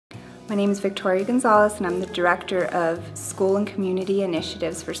My name is Victoria Gonzalez and I'm the Director of School and Community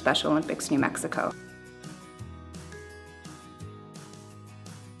Initiatives for Special Olympics New Mexico.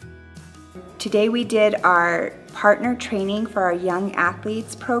 Today we did our partner training for our Young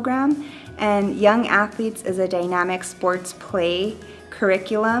Athletes program, and Young Athletes is a dynamic sports play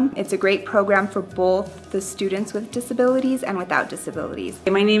curriculum. It's a great program for both the students with disabilities and without disabilities.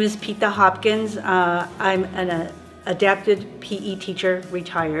 My name is Pita Hopkins. I'm an adapted PE teacher,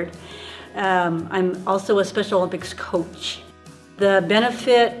 retired. I'm also a Special Olympics coach. The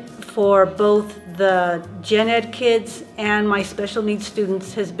benefit for both the Gen Ed kids and my special needs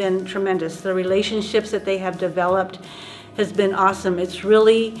students has been tremendous. The relationships that they have developed has been awesome. It's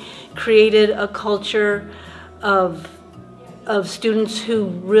really created a culture of students who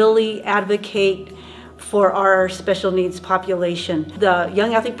really advocate for our special needs population. The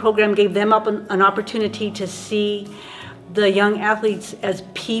Young Athlete program gave them up an opportunity to see the young athletes as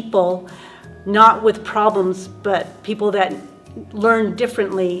people, not with problems, but people that learned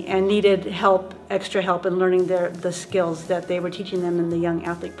differently and needed help, extra help in learning the skills that they were teaching them in the Young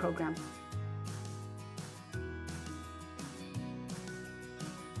Athlete program.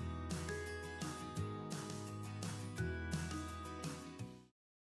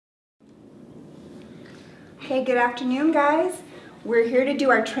 Okay, good afternoon guys. We're here to do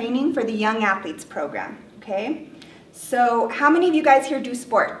our training for the Young Athletes program, okay? So how many of you guys here do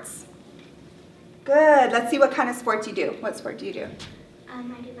sports? Good, let's see what kind of sports you do. What sport do you do? I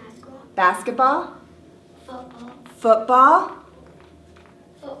do basketball. Basketball? Football. Football?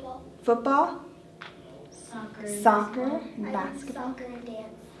 Football. Football? Soccer. Soccer and basketball? Soccer and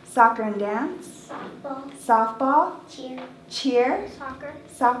dance. Soccer and dance? Softball. Softball? Cheer. Cheer? Soccer.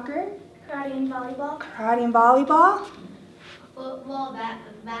 Soccer? Karate and volleyball. Karate and volleyball? Football,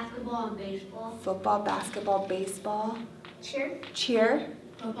 basketball and baseball. Football, basketball, baseball? Cheer. Cheer?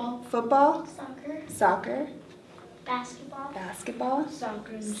 Football. Football? Soccer. Soccer? Basketball. Basketball?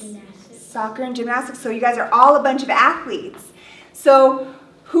 Soccer and gymnastics. Soccer and gymnastics. So you guys are all a bunch of athletes. So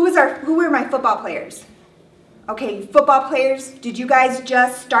who were my football players? Okay, football players, did you guys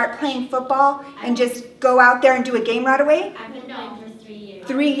just start playing football and just go out there and do a game right away? I've been playing for 3 years.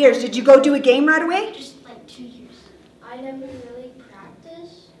 3 years. Did you go do a game right away? Just like 2 years. I never really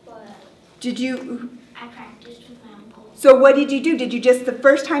practiced, but Did you? I practiced with my uncle. So what did you do? Did you just, the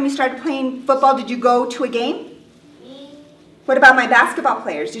first time you started playing football, did you go to a game? Me, What about my basketball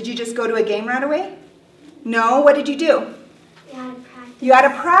players? Did you just go to a game right away? No, what did you do? we had practice. You had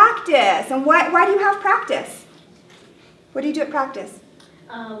to practice. And why do you have practice? What do you do at practice?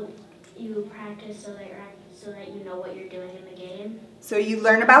 You practice so that you know what you're doing in the game. So you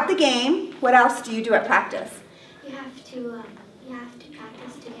learn about the game. What else do you do at practice? You have to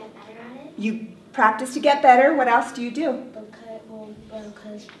practice to get better at it. You practice to get better. What else do you do?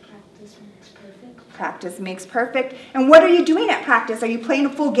 Because practice makes perfect. Practice makes perfect. And what are you doing at practice? Are you playing a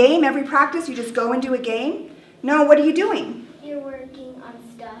full game every practice? You just go and do a game? No, what are you doing? You're working on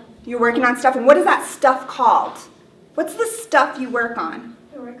stuff. You're working on stuff. And what is that stuff called? What's the stuff you work on?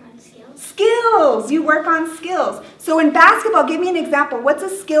 You work on skills. Skills. You work on skills. So in basketball, give me an example. What's a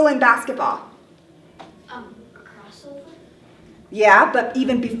skill in basketball? A crossover. Yeah, but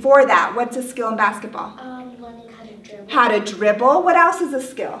even before that, what's a skill in basketball? Learning how to dribble. How to dribble. What else is a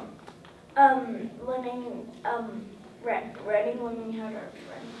skill? Learning learning how to run.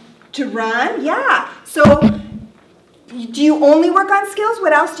 To run, yeah. So do you only work on skills?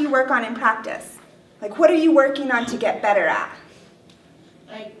 What else do you work on in practice? Like what are you working on to get better at?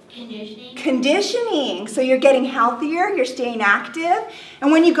 Like conditioning. Conditioning. So you're getting healthier, you're staying active.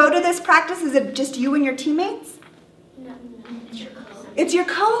 And when you go to this practice, is it just you and your teammates? No, it's your coach. It's your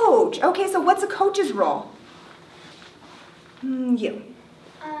coach. Okay, so what's a coach's role? You.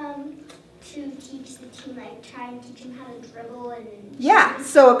 To teach the team, like try and teach them how to dribble and. Yeah,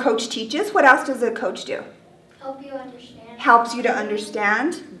 so a coach teaches. What else does a coach do? Help you understand. Helps you to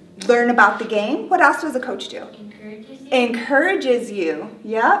understand, learn about the game. What else does a coach do? Encourages you. Encourages you,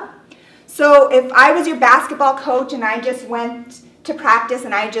 yep. So if I was your basketball coach and I just went to practice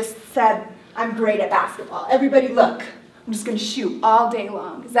and I just said, I'm great at basketball. Everybody look, I'm just gonna shoot all day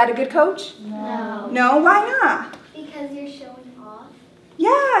long. Is that a good coach? No. No, why not? Because you're showing off.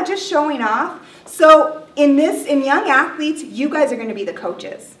 Yeah, just showing off. So in Young Athletes, you guys are gonna be the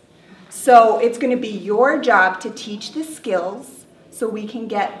coaches. So it's gonna be your job to teach the skills so we can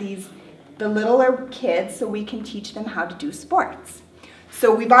get the littler kids so we can teach them how to do sports.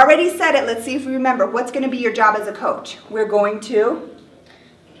 So we've already said it. Let's see if we remember. What's going to be your job as a coach? We're going to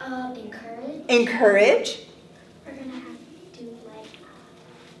Encourage. encourage. We're gonna have to like.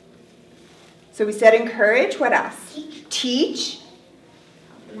 So we said encourage. What else? Teach. Teach.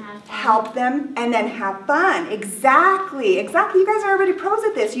 and have fun. Help them and then have fun. Exactly. Exactly. You guys are already pros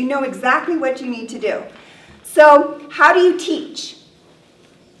at this. You know exactly what you need to do. So, how do you teach?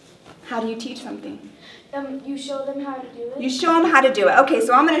 How do you teach something? You show them how to do it. You show them how to do it. Okay,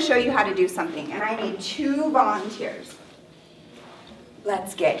 so I'm going to show you how to do something, and I need 2 volunteers.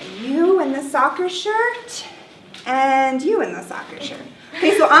 Let's get you in the soccer shirt and you in the soccer shirt.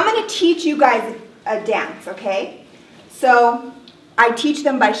 Okay, so I'm going to teach you guys a dance, okay? So I teach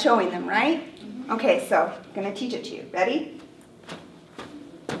them by showing them, right? Okay, so I'm going to teach it to you. Ready?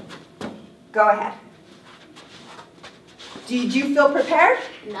 Go ahead. Did you feel prepared?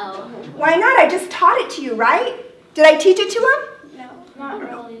 No. Why not? I just taught it to you, right? Did I teach it to him? No, not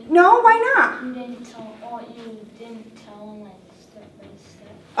really. No, why not? You didn't tell them like step by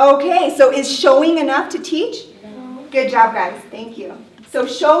step. Okay, so is showing enough to teach? No. Good job, guys. Thank you. So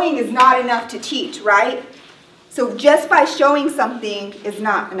showing is not enough to teach, right? So just by showing something is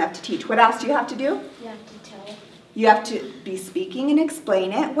not enough to teach. What else do you have to do? You have to tell. You have to be speaking and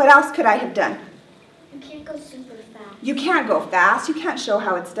explain it. What else could I have done? You can't go super fast. You can't go fast. You can't show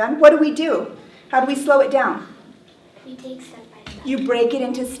how it's done. What do? How do we slow it down? We take step by step. You break it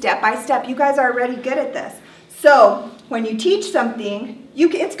into step by step. You guys are already good at this. So when you teach something,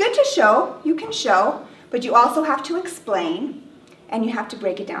 it's good to show. You can show, but you also have to explain, and you have to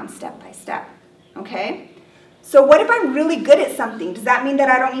break it down step by step. Okay? So what if I'm really good at something? Does that mean that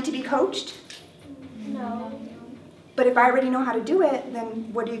I don't need to be coached? No. But if I already know how to do it,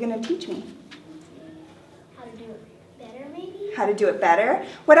 then what are you going to teach me? How to do it better, maybe? How to do it better?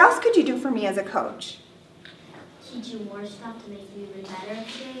 What else could you do for me as a coach? Teach you more stuff to make you even better at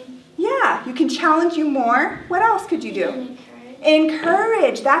the game. Yeah, you can challenge you more. What else could you do? And encourage.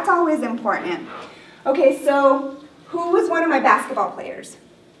 Encourage. That's always important. Okay, so who was one of my basketball players?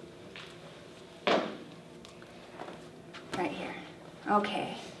 Right here.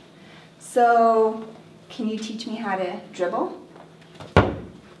 Okay. So can you teach me how to dribble?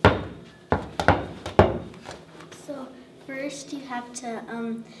 So first you have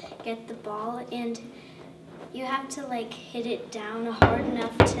to get the ball and you have to like hit it down hard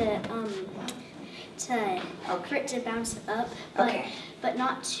enough for it to bounce up, but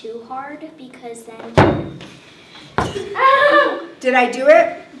not too hard because then. Did I do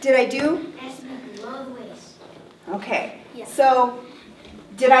it? Did I do? It has to be below the waist. Okay. Yeah. So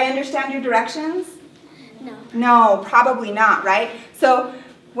did I understand your directions? No. No, probably not, right? So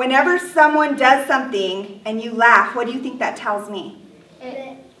whenever someone does something and you laugh, what do you think that tells me?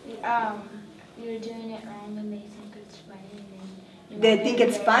 You're doing it wrong and they think it's funny. And They think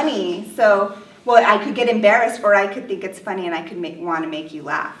it's funny. So, well, I could get embarrassed or I could think it's funny and I could want to make you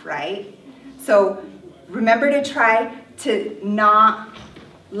laugh, right? So remember to try to not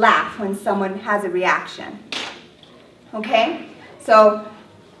laugh when someone has a reaction. Okay? So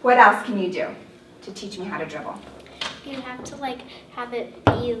what else can you do to teach me how to dribble? You have to like have it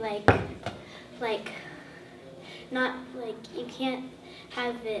be like not like you can't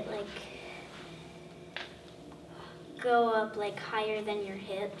have it like go up like higher than your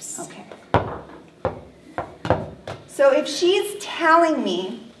hips. Okay. So if she's telling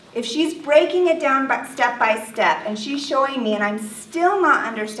me, if she's breaking it down step by step and she's showing me and I'm still not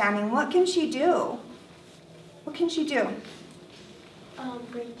understanding, what can she do? What can she do?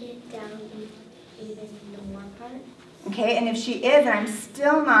 Break it down even the more part. Okay, and if she is and I'm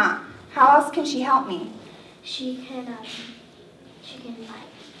still not, how else can she help me? She can like.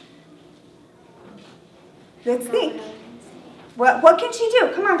 Let's think. What can she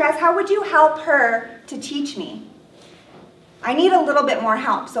do? Come on, guys. How would you help her to teach me? I need a little bit more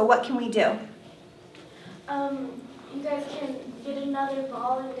help, so what can we do? You guys can get another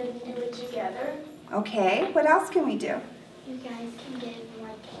ball and then do it together. Okay, what else can we do? You guys can get more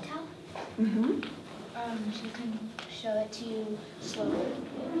detail. Mm-hmm. She can show it to you slowly.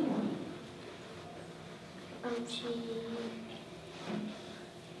 She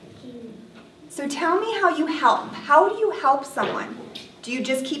can. So tell me how you help. How do you help someone? Do you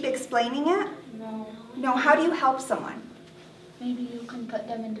just keep explaining it? No. No, how do you help someone? Maybe you can put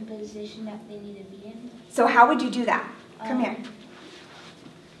them in the position that they need to be in. So how would you do that? Come here.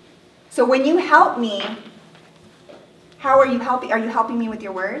 So when you help me, how are you helping? Are you helping me with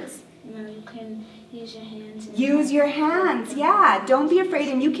your words? No, you can use your hands. Use your hands, yeah. Don't be afraid,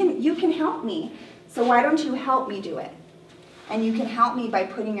 and you can help me. So why don't you help me do it? And you can help me by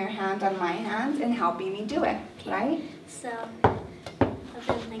putting your hand on my hand and helping me do it, right? So.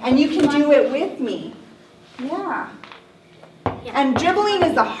 And you can do it with me. Yeah. And dribbling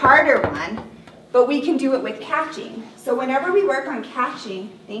is the harder one, but we can do it with catching. So whenever we work on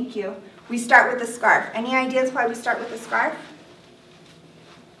catching, thank you, we start with the scarf. Any ideas why we start with the scarf?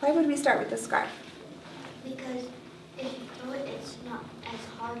 Why would we start with the scarf? Because if you throw it, it's not as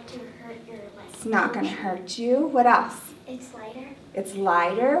hard to hurt your leg. It's not going to hurt you. What else? It's lighter. It's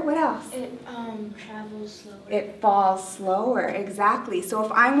lighter. What else? It travels slower. It falls slower, exactly. So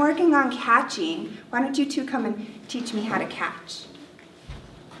if I'm working on catching, why don't you two come and teach me how to catch?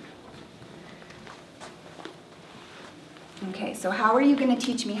 Okay, so how are you going to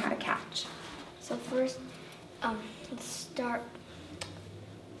teach me how to catch? So first, let's start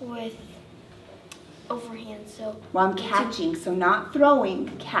with overhand. So Well, I'm catching, so not throwing,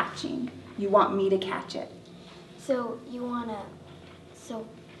 catching. You want me to catch it. So you wanna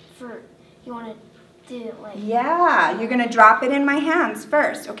do it like Yeah, you're going to drop it in my hands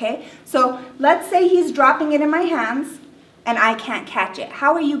first, okay? So let's say he's dropping it in my hands and I can't catch it.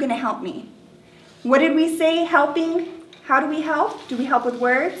 How are you going to help me? What did we say, helping? How do we help? Do we help with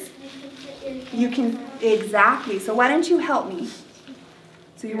words? You can, exactly. So why don't you help me?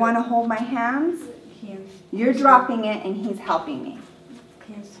 So you want to hold my hands? You're dropping it and he's helping me.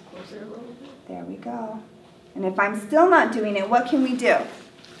 Hands closer a little bit. There we go. And if I'm still not doing it, what can we do?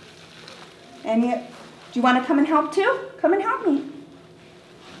 Do you want to come and help too? Come and help me.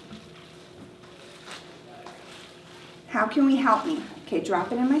 How can we help me? Okay,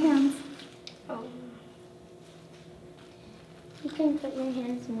 drop it in my hands. You can put your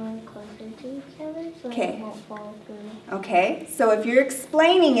hands more closer to each other so Okay. it won't fall through. Okay, so if you're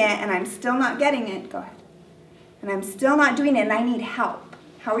explaining it and I'm still not getting it, go ahead. And I'm still not doing it and I need help.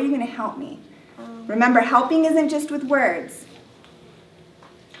 How are you going to help me? Remember, helping isn't just with words.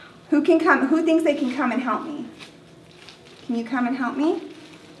 Who can come? Who thinks they can come and help me? Can you come and help me?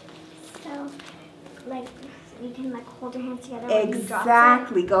 So, like, you can like hold your hands together when you drop it.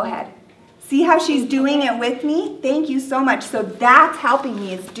 Exactly. Go ahead. See how she's doing it with me? Thank you so much. So that's helping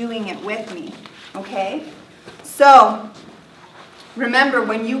me, is doing it with me. Okay? So remember,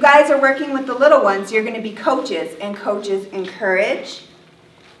 when you guys are working with the little ones, you're going to be coaches, and coaches encourage,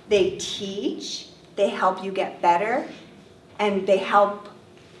 they teach, they help you get better, and they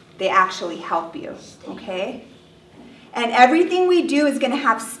actually help you. Okay? And everything we do is going to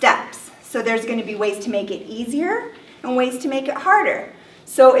have steps. So there's going to be ways to make it easier and ways to make it harder.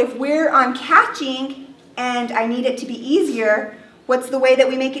 So if we're on catching and I need it to be easier, what's the way that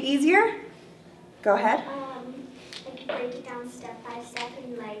we make it easier? Go ahead. Like break it down step by step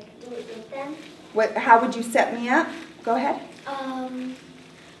and like do it with them. How would you set me up? Go ahead.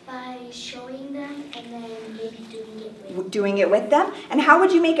 By showing them and then maybe doing it with Doing it with them. And how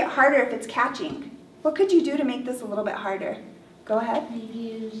would you make it harder if it's catching? What could you do to make this a little bit harder? Go ahead. Maybe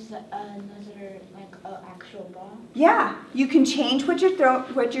use another, like, actual ball. Yeah, you can change what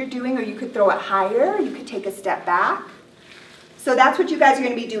you're doing, or you could throw it higher, or you could take a step back. So that's what you guys are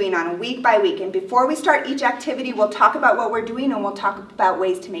going to be doing on a week by week. And before we start each activity, we'll talk about what we're doing, and we'll talk about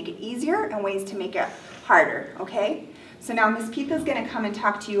ways to make it easier and ways to make it harder, okay? So now Miss Peetha's going to come and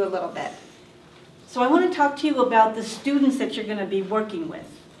talk to you a little bit. So I want to talk to you about the students that you're going to be working with.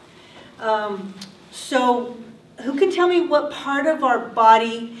 So who can tell me what part of our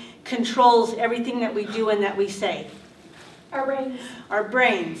body controls everything that we do and that we say? our brains. Our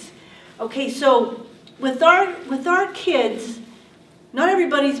brains. Okay, so with our kids, not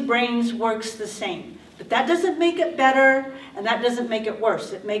everybody's brains works the same. But that doesn't make it better, and that doesn't make it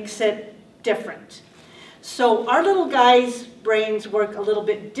worse. It makes it different. So our little guys' brains work a little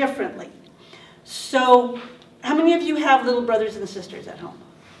bit differently. So how many of you have little brothers and sisters at home?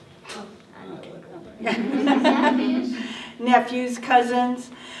 Nephews. Nephews,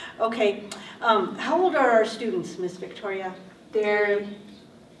 cousins. Okay. How old are our students, Miss Victoria? They're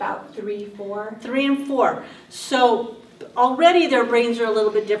about 3, 4. 3 and 4. So already their brains are a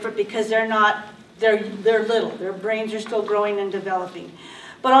little bit different because they're little. Their brains are still growing and developing.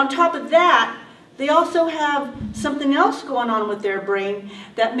 But on top of that, they also have something else going on with their brain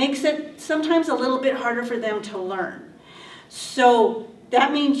that makes it sometimes a little bit harder for them to learn. So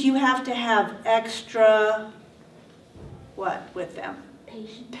that means you have to have extra, what, with them?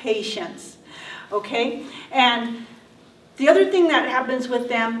 Patience. Okay? And the other thing that happens with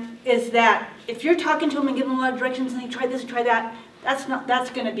them is that if you're talking to them and giving them a lot of directions and they try this and try that, that's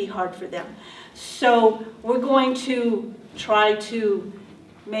going to be hard for them. So we're going to try to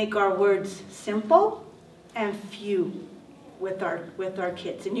make our words simple and few with our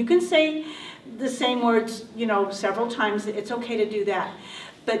kids. And you can say the same words, you know, several times. It's okay to do that.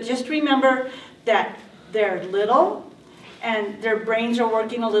 But just remember that they're little and their brains are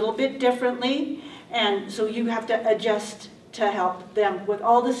working a little bit differently, and so you have to adjust to help them with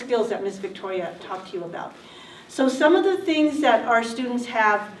all the skills that Ms. Victoria talked to you about. So some of the things that our students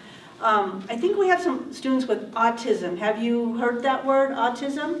have I think we have some students with autism. Have you heard that word,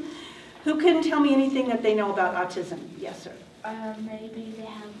 autism? Who can tell me anything that they know about autism? Yes, sir. Maybe they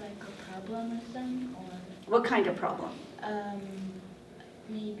have like a problem with them, or What kind of problem?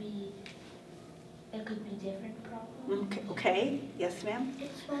 maybe it could be different problems. Okay. Yes, ma'am?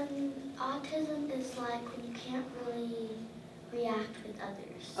 It's when autism is like when you can't really react with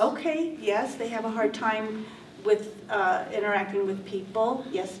others. Okay, yes, they have a hard time with interacting with people.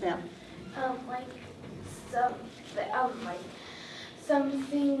 Yes, ma'am. Like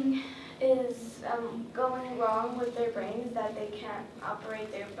something is going wrong with their brains, that they can't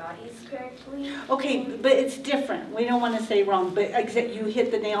operate their bodies correctly. Okay, but it's different. We don't want to say wrong, but you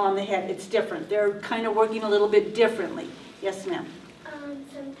hit the nail on the head. It's different. They're kind of working a little bit differently. Yes, ma'am.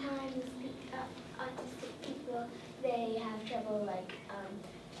 Sometimes autistic people, they have trouble like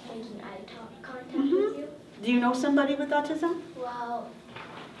making eye contact with you. Do you know somebody with autism? Well,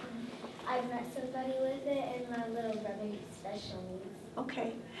 I've met somebody with it, and my little brother is special needs.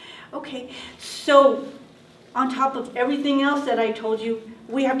 Okay. Okay. So, on top of everything else that I told you,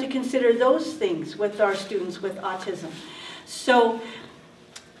 we have to consider those things with our students with autism. So,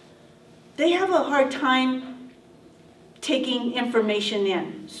 they have a hard time taking information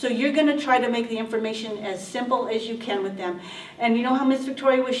in. So you're going to try to make the information as simple as you can with them. And you know how Miss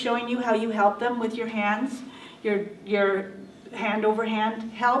Victoria was showing you how you help them with your hands? Your hand over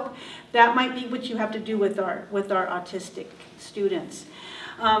hand help? That might be what you have to do with our autistic students.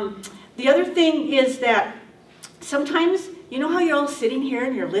 The other thing is that sometimes, you know how you're all sitting here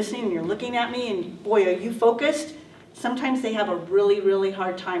and you're listening and you're looking at me and boy, are you focused? Sometimes they have a really, really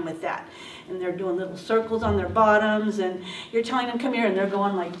hard time with that. And they're doing little circles on their bottoms and you're telling them, come here, and they're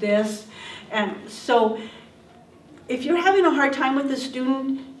going like this. And so if you're having a hard time with the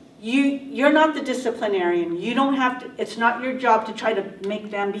student, you're not the disciplinarian. You don't have to, it's not your job to try to make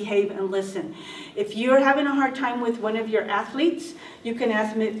them behave and listen. If you're having a hard time with one of your athletes, you can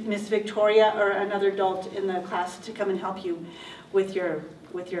ask Miss Victoria or another adult in the class to come and help you with your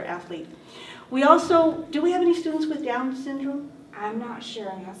athlete. We also, do we have any students with Down syndrome? I'm not sure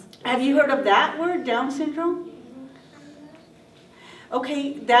unless... Have you heard of that word, Down syndrome?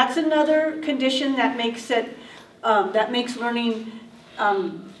 Okay, that's another condition that makes it, that makes learning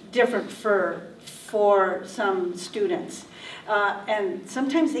different for some students. And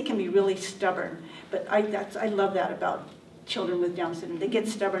sometimes they can be really stubborn, but I love that about children with Down syndrome. They get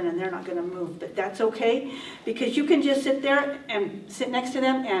stubborn and they're not going to move, but that's okay because you can just sit there and sit next to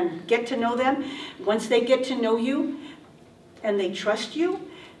them and get to know them. Once they get to know you and they trust you,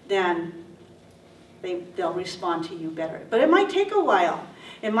 then they'll respond to you better. But it might take a while.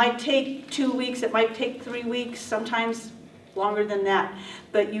 It might take 2 weeks, it might take 3 weeks, sometimes longer than that.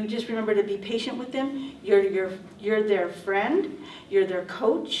 But you just remember to be patient with them. You're their friend, you're their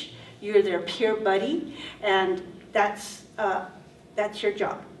coach, you're their peer buddy, and that's your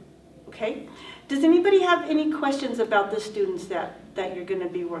job, okay? Does anybody have any questions about the students that you're going to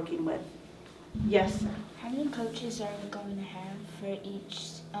be working with? Yes, sir. How many coaches are we going to have for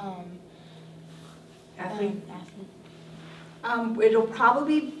each Athlete? It'll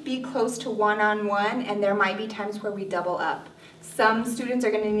probably be close to one-on-one, and there might be times where we double up. Some students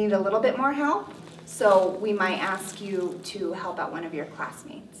are going to need a little bit more help, so we might ask you to help out one of your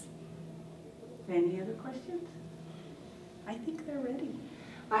classmates. Any other questions? I think they're ready.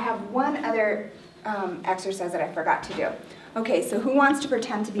 I have one other exercise that I forgot to do. Okay, so who wants to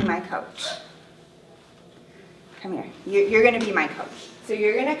pretend to be my coach? Come here. You're going to be my coach. So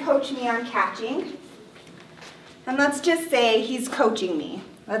you're going to coach me on catching. And let's just say he's coaching me.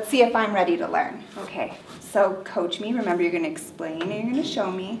 Let's see if I'm ready to learn. Okay, so coach me. Remember, you're going to explain and you're going to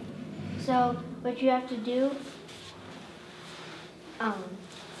show me. So what you have to do,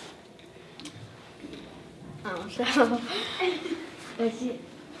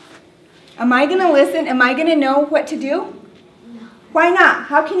 Am I going to listen? Am I going to know what to do? No. Why not?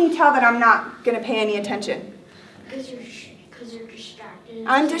 How can you tell that I'm not going to pay any attention? Because you're distracted.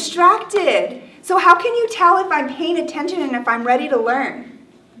 I'm distracted. So how can you tell if I'm paying attention and if I'm ready to learn?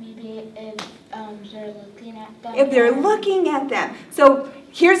 Maybe if they're looking at them. If they're looking at them. So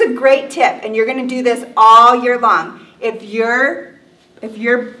here's a great tip, and you're going to do this all year long. If your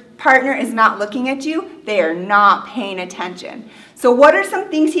partner is not looking at you, they are not paying attention. So what are some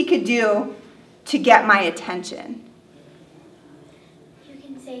things he could do to get my attention? You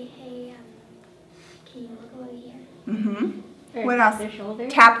can say, hey, can you look over here? Mm-hmm. Or What tap else? their shoulder.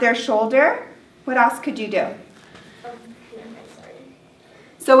 Tap their shoulder. What else could you do? Yeah, sorry.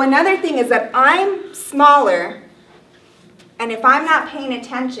 So another thing is that I'm smaller, and if I'm not paying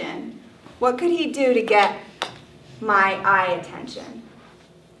attention, what could he do to get my eye attention?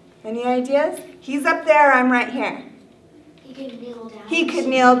 Any ideas? He's up there, I'm right here. He could kneel down. He could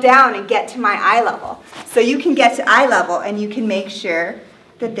kneel down and get to my eye level. So you can get to eye level and you can make sure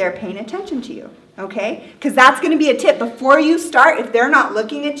that they're paying attention to you, okay? Because that's going to be a tip. Before you start, if they're not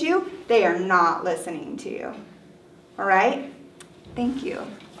looking at you, they are not listening to you. All right? Thank you.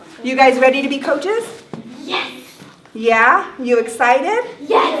 You guys ready to be coaches? Yes. Yeah? You excited?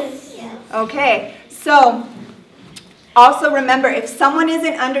 Yes. Okay. So also remember, if someone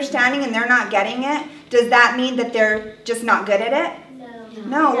isn't understanding and they're not getting it, does that mean that they're just not good at it? No.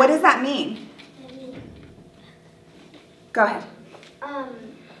 No. What does that mean? Go ahead.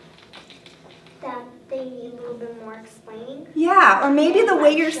 That they need a little bit more explaining. Yeah, or maybe the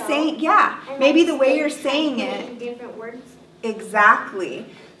way you're saying, yeah, maybe the way you're saying In it. different words. Exactly.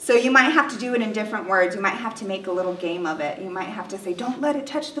 So you might have to do it in different words. You might have to make a little game of it. You might have to say, don't let it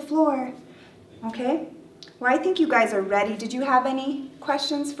touch the floor. Okay? Well, I think you guys are ready. Did you have any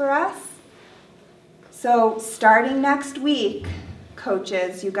questions for us? So starting next week,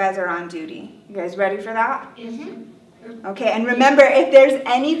 coaches, you guys are on duty. You guys ready for that? Mm-hmm. Okay, and remember, if there's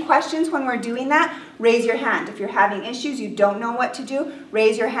any questions when we're doing that, raise your hand. If you're having issues, you don't know what to do,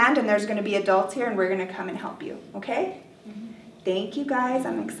 raise your hand, and there's going to be adults here, and we're going to come and help you. Okay? Thank you, guys.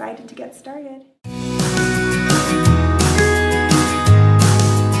 I'm excited to get started.